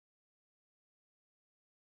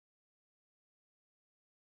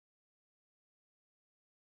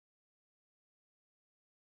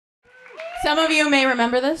Some of you may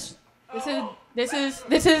remember this. This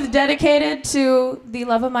is dedicated to the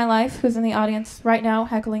love of my life, who's in the audience right now,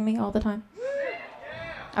 heckling me all the time.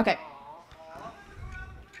 Okay.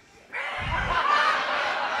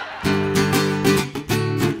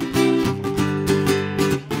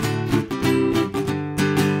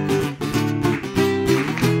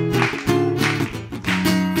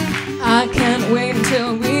 I can't wait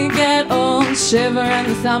until we get old, shiver in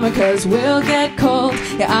the summer 'cause we'll get cold.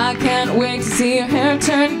 Yeah, I can't wait to see your hair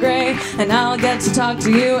turn gray, and I'll get to talk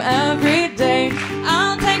to you every day.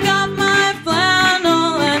 I'll take off my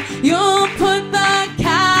flannel and you'll put the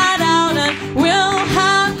cat out, and we'll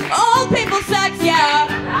have old people sex, yeah.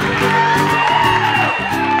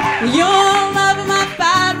 You'll love my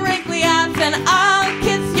fat wrinkly ass, and I'll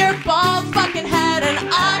kiss your bald fucking head, and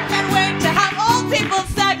I can't wait to have old people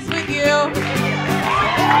sex with you.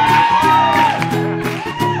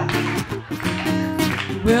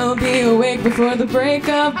 We'll be awake before the break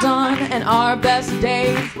of dawn, and our best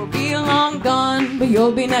days will be long gone. But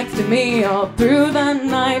you'll be next to me all through the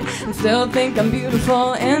night, and still think I'm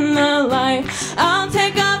beautiful in the light. I'll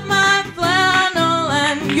take off my flannel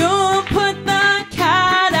and you'll put the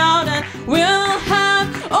cat out, and we'll have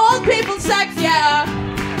old people sex, yeah.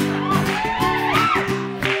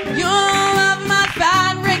 You'll love my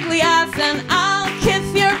fat wrinkly ass, and I'll kiss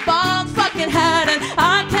your bald fucking head, and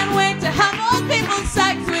I can't wait to have old people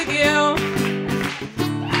sex with you.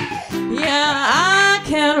 Yeah, I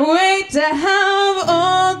can't wait to have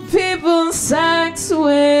old people sex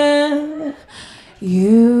with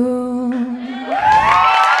you.